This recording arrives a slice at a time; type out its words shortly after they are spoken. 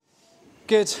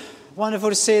Good. Wonderful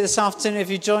to see you this afternoon. If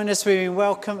you join us, we've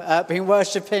been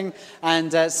worshipping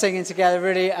and singing together.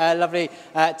 Really lovely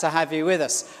to have you with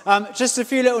us. Just a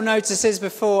few little notices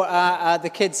before the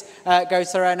kids go to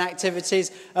their own activities.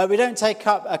 We don't take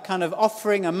up a kind of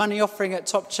offering, a money offering at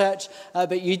Top Church,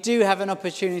 but you do have an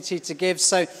opportunity to give.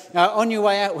 So on your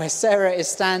way out where Sarah is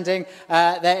standing,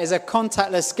 there is a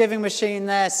contactless giving machine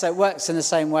there. So it works in the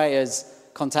same way as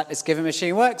contactless giving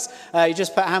machine works. You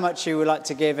just put how much you would like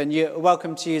to give and you're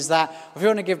welcome to use that. If you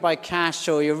want to give by cash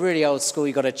or you're really old school,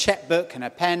 you've got a checkbook and a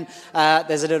pen,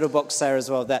 there's a little box there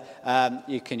as well that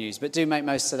you can use. But do make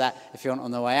most of that if you want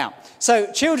on the way out.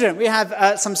 So children, we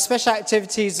have some special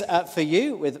activities for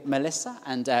you with Melissa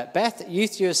and Beth.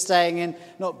 Youth, you're staying in,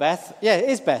 not Beth. Yeah, it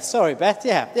is Beth. Sorry, Beth.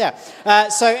 Yeah.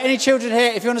 So any children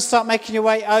here, if you want to start making your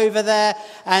way over there,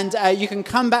 and you can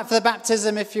come back for the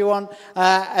baptism if you want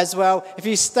as well. If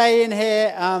you stay in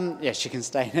here, yes, you can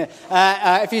stay in here.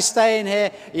 If you stay in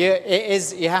here,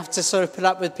 you have to sort of put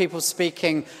up with people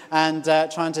speaking and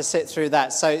trying to sit through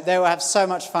that. So they will have so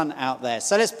much fun out there.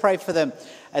 So let's pray for them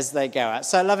as they go out.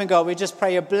 So loving God, we just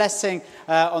pray your blessing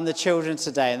on the children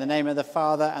today. In the name of the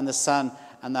Father and the Son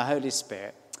and the Holy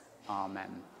Spirit. Amen.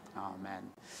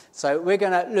 Amen. So we're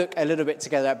going to look a little bit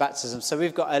together at baptism. So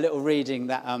we've got a little reading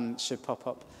that should pop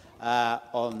up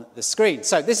on the screen.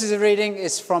 So this is a reading.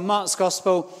 It's from Mark's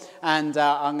Gospel, and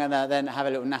I'm going to then have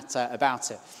a little natter about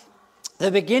it.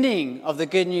 The beginning of the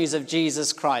good news of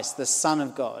Jesus Christ, the Son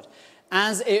of God,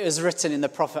 as it was written in the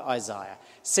prophet Isaiah.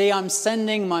 See, I'm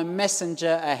sending my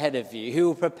messenger ahead of you who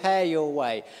will prepare your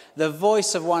way. The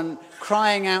voice of one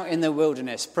crying out in the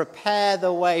wilderness, prepare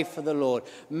the way for the Lord,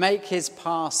 make his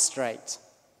path straight.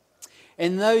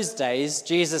 In those days,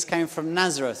 Jesus came from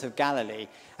Nazareth of Galilee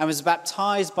and was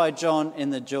baptized by John in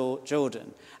the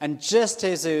Jordan. And just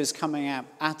as he was coming out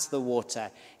of the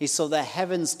water, he saw the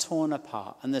heavens torn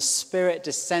apart and the Spirit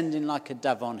descending like a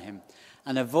dove on him.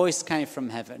 And a voice came from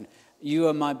heaven, you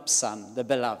are my Son, the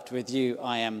beloved. With you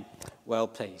I am well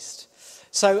pleased.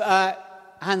 So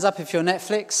hands up if you're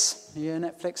Netflix. Are you a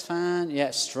Netflix fan?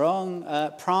 Yeah,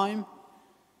 strong. Prime?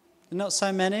 Not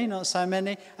so many.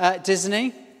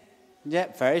 Disney? Yeah,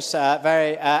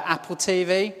 very Apple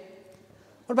TV.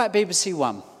 What about BBC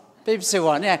One? BBC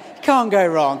One, yeah, you can't go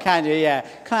wrong, can you? Yeah,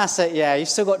 classic, yeah, you've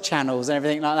still got channels and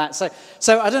everything like that.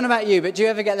 So I don't know about you, but do you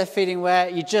ever get the feeling where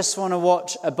you just want to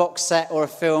watch a box set or a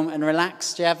film and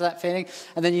relax? Do you have that feeling?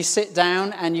 And then you sit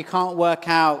down and you can't work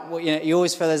out, you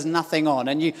always feel there's nothing on.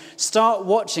 And you start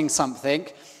watching something,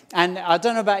 and I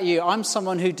don't know about you, I'm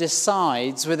someone who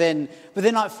decides within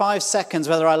like 5 seconds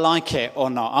whether I like it or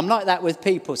not. I'm like that with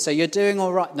people, so you're doing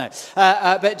all right. No.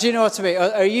 But do you know what I mean?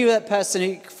 Are you that person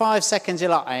who 5 seconds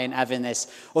you're like, I ain't having this?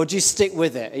 Or do you stick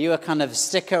with it? Are you a kind of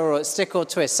stick or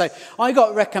twist? So I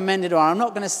got recommended, or I'm not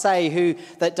going to say who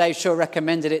that Dave Shaw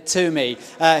recommended it to me,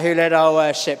 who led our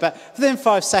worship. But within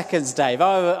 5 seconds, Dave,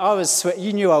 I was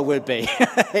you knew I would be.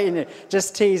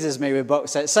 Just teases me with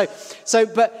box sets.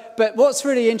 But what's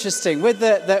really interesting with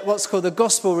the what's called the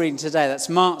gospel reading today, that's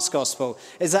Mark's Gospel,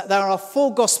 is that there are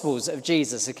 4 Gospels of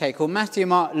Jesus, called Matthew,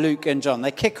 Mark, Luke, and John.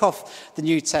 They kick off the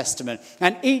New Testament,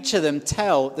 and each of them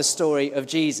tell the story of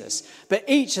Jesus, but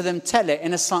each of them tell it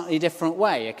in a slightly different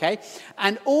way,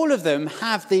 And all of them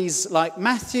have these, like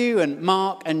Matthew and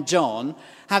Mark and John,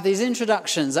 have these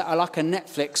introductions that are like a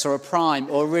Netflix or a Prime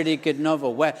or a really good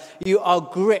novel where you are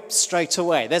gripped straight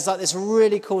away. There's like this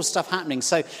really cool stuff happening.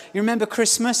 So you remember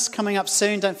Christmas coming up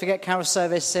soon. Don't forget Carol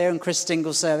service here and Chris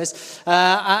Stingle service.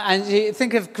 And you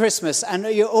think of Christmas and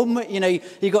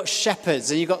you've got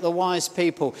shepherds and you've got the wise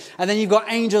people. And then you've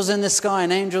got angels in the sky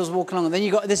and angels walking along. And then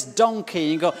you've got this donkey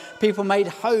and you've got people made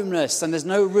homeless and there's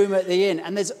no room at the inn.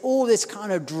 And there's all this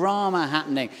kind of drama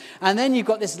happening. And then you've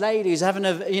got this lady who's having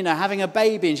a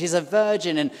baby, and she's a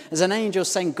virgin, and there's an angel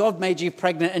saying God made you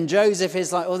pregnant, and Joseph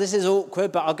is like, oh, this is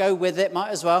awkward, but I'll go with it,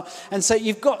 might as well. And so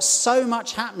you've got so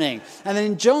much happening. And then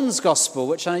in John's Gospel,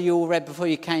 which I know you all read before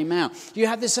you came out, you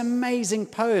have this amazing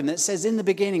poem that says, in the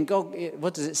beginning, God,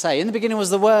 what does it say? In the beginning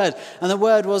was the Word, and the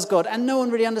Word was God. And no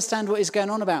one really understands what he's going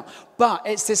on about. But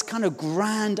it's this kind of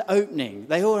grand opening.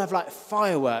 They all have like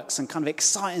fireworks and kind of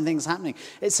exciting things happening.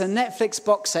 It's a Netflix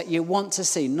box set you want to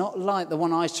see, not like the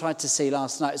one I tried to see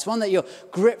last night. It's one that you're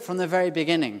gripped from the very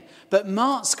beginning. But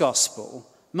Mark's Gospel,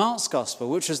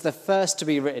 which was the first to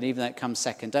be written, even though it comes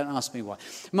second, don't ask me why.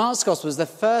 Mark's Gospel was the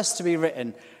first to be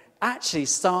written, actually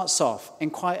starts off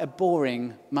in quite a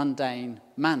boring, mundane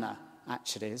manner.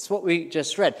 Actually, it's what we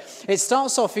just read. It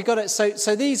starts off, you got it.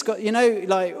 So these got,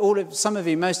 like some of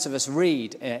you, most of us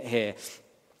read here.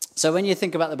 So when you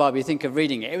think about the Bible, you think of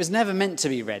reading it. It was never meant to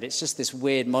be read. It's just this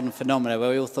weird modern phenomenon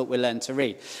where we all thought we learned to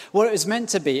read. What it was meant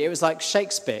to be, it was like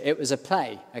Shakespeare. It was a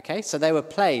play, okay? So they were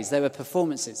plays, they were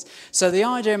performances. So the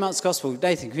idea in Mark's Gospel,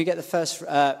 Nathan, can we get the first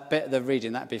bit of the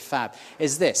reading? That'd be fab,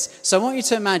 is this. So I want you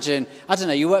to imagine, I don't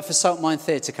know, you work for Salt Mine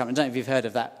Theatre Company. I don't know if you've heard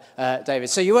of that, David.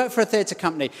 So you work for a theatre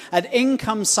company, and in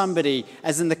comes somebody,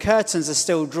 as in the curtains are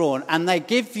still drawn, and they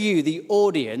give you, the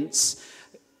audience...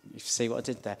 You see what I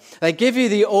did there? They give you,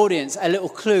 the audience, a little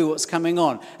clue what's coming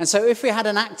on. And so if we had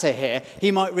an actor here,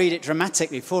 he might read it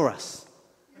dramatically for us.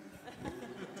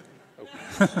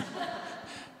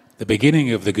 The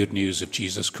beginning of the good news of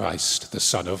Jesus Christ, the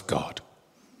Son of God.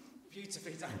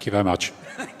 Beautifully done. Thank you very much.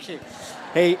 Thank you.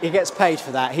 He gets paid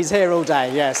for that. He's here all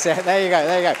day. Yes, there you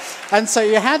go. And so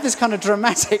you have this kind of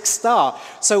dramatic start.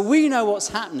 So we know what's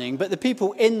happening, but the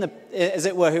people as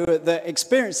it were, who are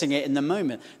experiencing it in the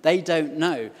moment, they don't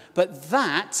know. But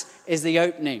that is the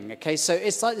opening, okay? So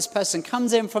it's like this person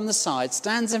comes in from the side,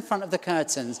 stands in front of the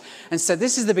curtains, and said,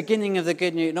 this is the beginning of the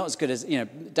good news. Not as good as,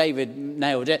 David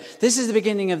nailed it. This is the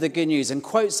beginning of the good news, and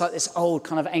quotes like this old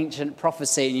kind of ancient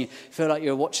prophecy, and you feel like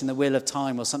you're watching the Wheel of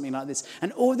Time or something like this.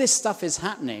 And all this stuff is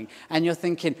happening, and you're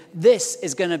thinking, this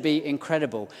is going to be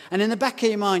incredible. And in the back of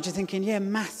your mind, you're thinking, yeah,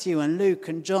 Matthew and Luke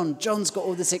and John. John's got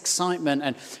all this excitement,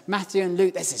 and Matthew and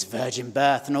Luke, there's this virgin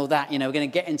birth and all that. We're going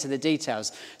to get into the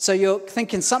details. So you're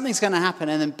thinking something's going to happen,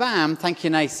 and then bam, thank you,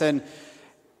 Nathan.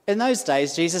 In those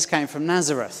days, Jesus came from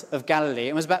Nazareth of Galilee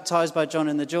and was baptized by John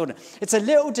in the Jordan. It's a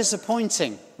little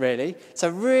disappointing, really. It's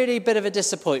a really bit of a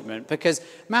disappointment because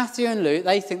Matthew and Luke,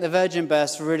 they think the virgin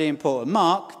birth's really important.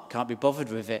 Mark can't be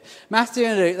bothered with it. Matthew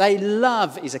and Luke, they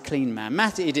love, he's a clean man.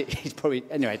 He's probably,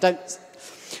 anyway,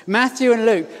 Matthew and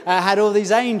Luke had all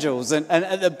these angels and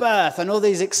at the birth and all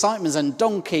these excitements and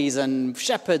donkeys and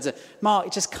shepherds.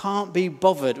 Mark just can't be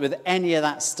bothered with any of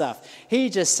that stuff. He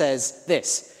just says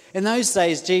this. In those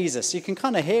days, Jesus, you can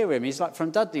kind of hear him. He's like from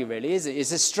Dudley, really, isn't he? He's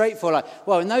just straightforward.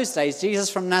 In those days, Jesus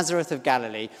from Nazareth of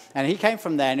Galilee, and he came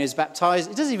from there and he was baptized.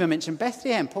 He doesn't even mention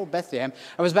Bethlehem, poor Bethlehem,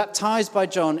 and was baptized by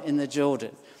John in the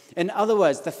Jordan. In other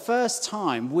words, the first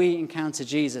time we encounter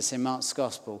Jesus in Mark's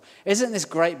Gospel isn't this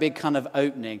great big kind of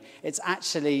opening. It's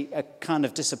actually a kind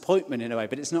of disappointment in a way,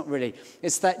 but it's not really.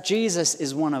 It's that Jesus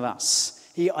is one of us.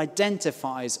 He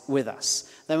identifies with us.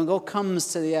 That when God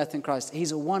comes to the earth in Christ,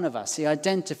 he's one of us. He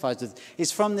identifies with us.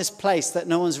 He's from this place that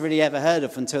no one's really ever heard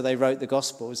of until they wrote the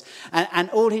Gospels. And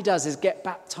all he does is get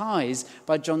baptized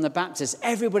by John the Baptist.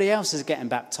 Everybody else is getting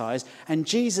baptized. And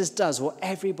Jesus does what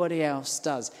everybody else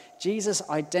does. Jesus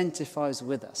identifies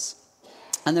with us.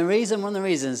 And one of the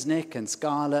reasons Nick and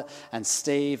Scarlett and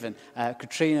Steve and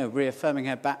Katrina reaffirming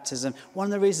her baptism, one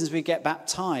of the reasons we get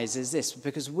baptized is this,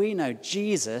 because we know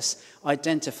Jesus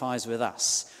identifies with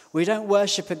us. We don't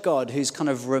worship a God who's kind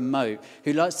of remote,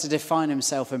 who likes to define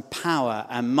himself in power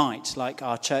and might, like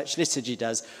our church liturgy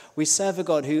does. We serve a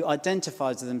God who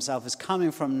identifies with himself as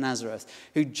coming from Nazareth,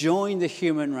 who joined the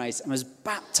human race and was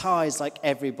baptized like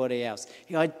everybody else.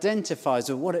 He identifies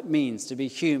with what it means to be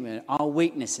human, our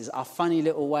weaknesses, our funny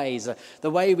little ways, the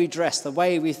way we dress, the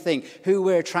way we think, who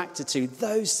we're attracted to.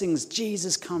 Those things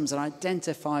Jesus comes and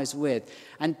identifies with,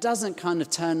 and doesn't kind of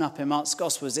turn up in Mark's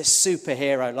Gospel as this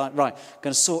superhero, like, right,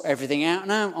 going to sort everything out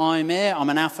now. I'm here. I'm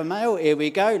an alpha male. Here we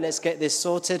go. Let's get this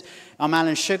sorted. I'm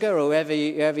Alan Sugar, or whoever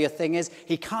your thing is.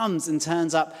 He comes and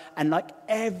turns up, and like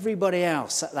everybody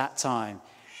else at that time,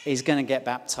 he's going to get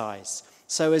baptized.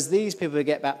 So as these people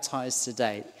get baptized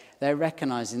today, they're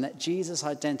recognizing that Jesus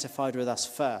identified with us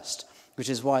first, which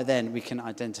is why then we can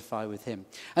identify with him.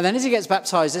 And then as he gets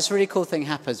baptized, this really cool thing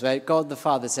happens where God the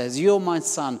Father says, "You're my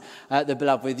son, the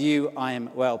beloved. With you I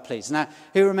am well pleased." Now,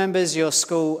 who remembers your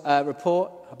school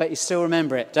report? I bet you still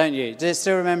remember it, don't you? Do you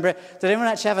still remember it? Did anyone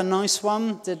actually have a nice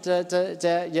one?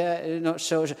 Yeah, not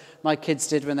sure. My kids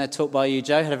did when they're taught by you,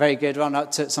 Joe. Had a very good one.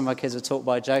 Some of my kids were taught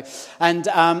by Joe. And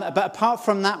but apart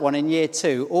from that one in year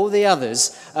 2, all the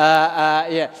others,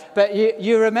 yeah. But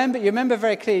you remember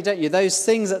very clearly, don't you? Those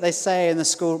things that they say in the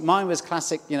school. Mine was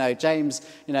classic. James,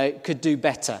 could do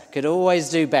better, could always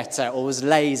do better, or was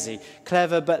lazy,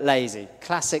 clever but lazy.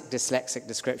 Classic dyslexic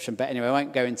description. But anyway, I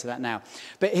won't go into that now.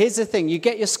 But here's the thing: you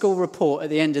get your school report at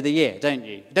the end of the year, don't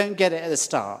you? You don't get it at the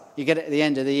start. You get it at the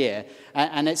end of the year.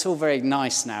 And it's all very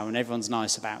nice now, and everyone's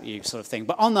nice about you, sort of thing.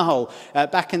 But on the whole,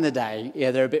 back in the day,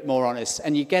 yeah, they're a bit more honest.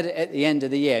 And you get it at the end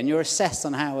of the year, and you're assessed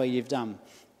on how well you've done.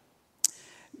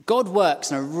 God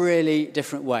works in a really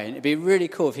different way, and it'd be really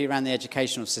cool if he ran the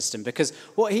educational system, because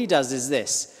what he does is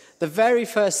this. The very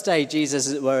first day Jesus,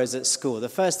 as it were, is at school, the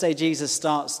first day Jesus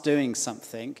starts doing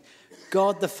something,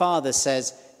 God the Father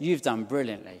says, "You've done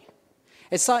brilliantly."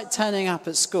 It's like turning up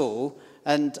at school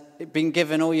and been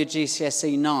given all your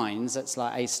GCSE 9s, that's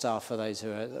like A star for those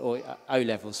who are, or O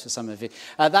levels for some of you.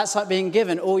 That's like being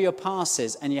given all your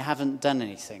passes and you haven't done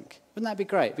anything. Wouldn't that be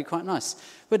great? It'd be quite nice,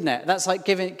 wouldn't it? That's like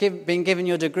being given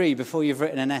your degree before you've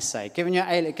written an essay, giving your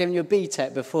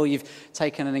BTEC before you've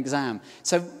taken an exam.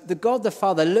 So the God the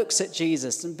Father looks at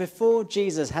Jesus, and before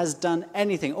Jesus has done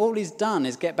anything, all he's done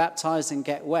is get baptized and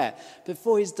get wet.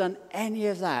 Before he's done any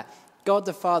of that, God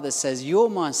the Father says, "You're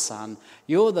my son,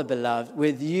 you're the beloved,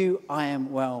 with you I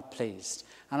am well pleased."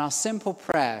 And our simple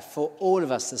prayer for all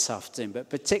of us this afternoon, but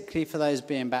particularly for those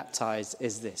being baptized,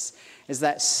 is this, is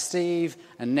that Steve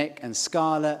and Nick and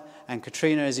Scarlett and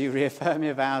Katrina, as you reaffirm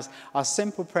your vows, our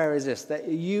simple prayer is this, that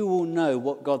you will know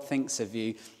what God thinks of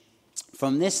you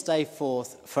from this day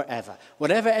forth forever.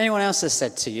 Whatever anyone else has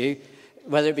said to you,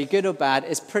 whether it be good or bad,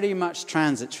 is pretty much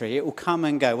transitory. It will come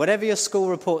and go. Whatever your school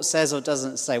report says or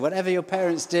doesn't say, whatever your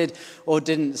parents did or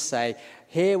didn't say,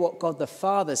 hear what God the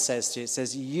Father says to you. It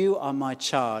says, "You are my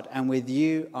child, and with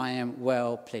you I am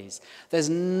well pleased." There's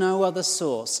no other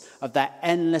source of that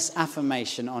endless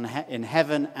affirmation in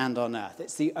heaven and on earth.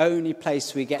 It's the only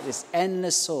place we get this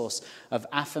endless source of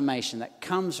affirmation that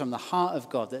comes from the heart of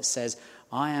God that says,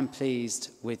 "I am pleased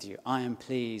with you. I am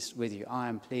pleased with you. I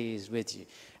am pleased with you."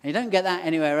 And you don't get that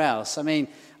anywhere else. I mean,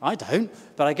 I don't,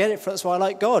 but I get it. That's why I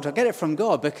like God. I get it from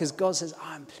God because God says,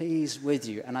 "I'm pleased with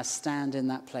you," and I stand in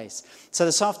that place. So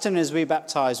this afternoon, as we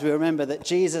baptize, we remember that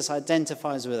Jesus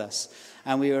identifies with us,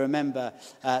 and we remember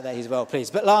that he's well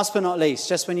pleased. But last but not least,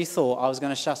 just when you thought I was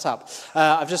going to shut up,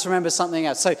 I've just remembered something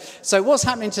else. So what's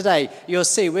happening today? You'll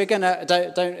see we're going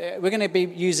to be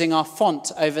using our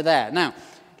font over there now.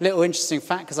 Little interesting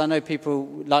fact, because I know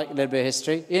people like a little bit of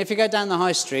history. If you go down the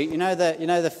high street, you know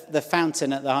the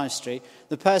fountain at the high street.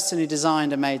 The person who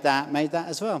designed and made that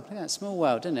as well. Look at that, small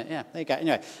world, isn't it? Yeah, there you go.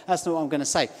 Anyway, that's not what I'm going to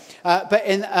say.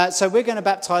 So we're going to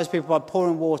baptize people by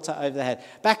pouring water over their head.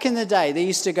 Back in the day, they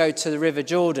used to go to the River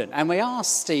Jordan, and we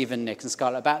asked Steve and Nick and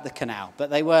Scarlett about the canal,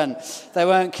 but they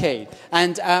weren't keen.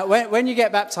 And when you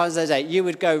get baptized that day, you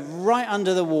would go right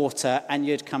under the water and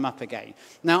you'd come up again.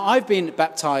 Now, I've been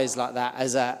baptized like that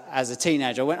as a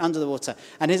teenager. I went under the water,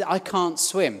 and I can't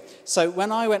swim. So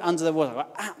when I went under the water, I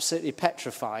got absolutely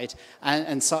petrified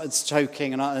and started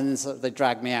choking, and then they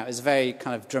dragged me out. It was very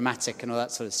kind of dramatic and all that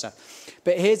sort of stuff.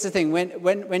 But here's the thing.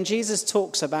 When Jesus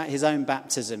talks about his own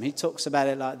baptism, he talks about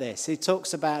it like this. He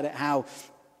talks about it how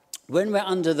when we're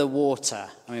under the water,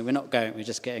 I mean, we're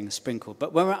just getting sprinkled,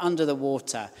 but when we're under the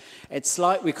water, it's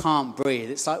like we can't breathe.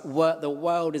 It's like the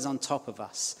world is on top of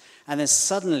us. And then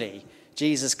suddenly,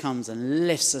 Jesus comes and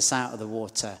lifts us out of the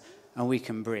water, and we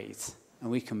can breathe, and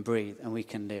we can breathe, and we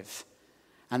can live.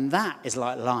 And that is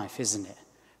like life, isn't it?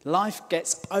 Life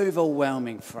gets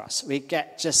overwhelming for us. We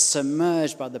get just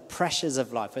submerged by the pressures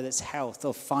of life, whether it's health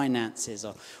or finances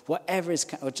or whatever is,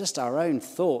 or just our own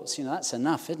thoughts. You know, that's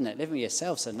enough, isn't it? Living with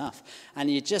yourself's enough. And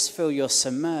you just feel you're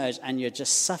submerged and you're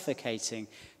just suffocating.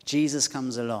 Jesus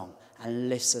comes along and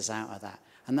lifts us out of that.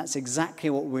 And that's exactly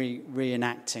what we're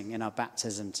reenacting in our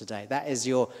baptism today. That is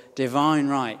your divine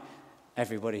right,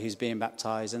 everybody who's being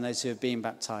baptized and those who have been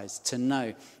baptized, to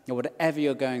know that whatever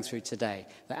you're going through today,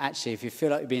 that actually if you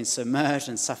feel like you're being submerged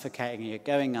and suffocating and you're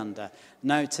going under,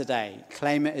 know today,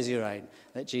 claim it as your own,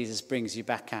 that Jesus brings you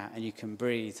back out and you can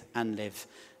breathe and live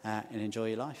and enjoy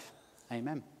your life.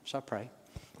 Amen. Shall I pray?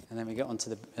 And then we get on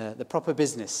to the proper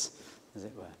business, as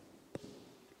it were.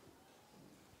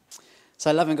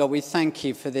 So, loving God, we thank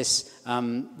you for these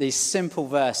simple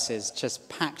verses just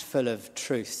packed full of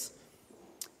truth.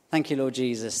 Thank you, Lord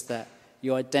Jesus, that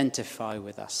you identify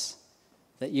with us,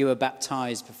 that you were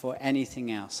baptized before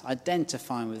anything else,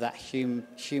 identifying with that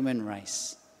human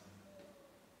race.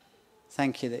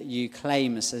 Thank you that you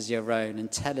claim us as your own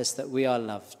and tell us that we are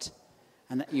loved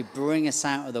and that you bring us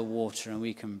out of the water and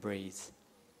we can breathe.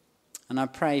 And I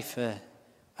pray for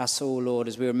us all, Lord,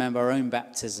 as we remember our own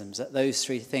baptisms, that those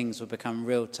three things will become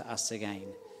real to us again.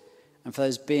 And for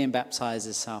those being baptized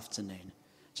this afternoon,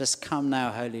 just come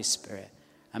now, Holy Spirit,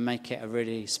 and make it a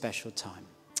really special time.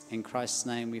 In Christ's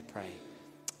name we pray.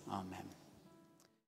 Amen.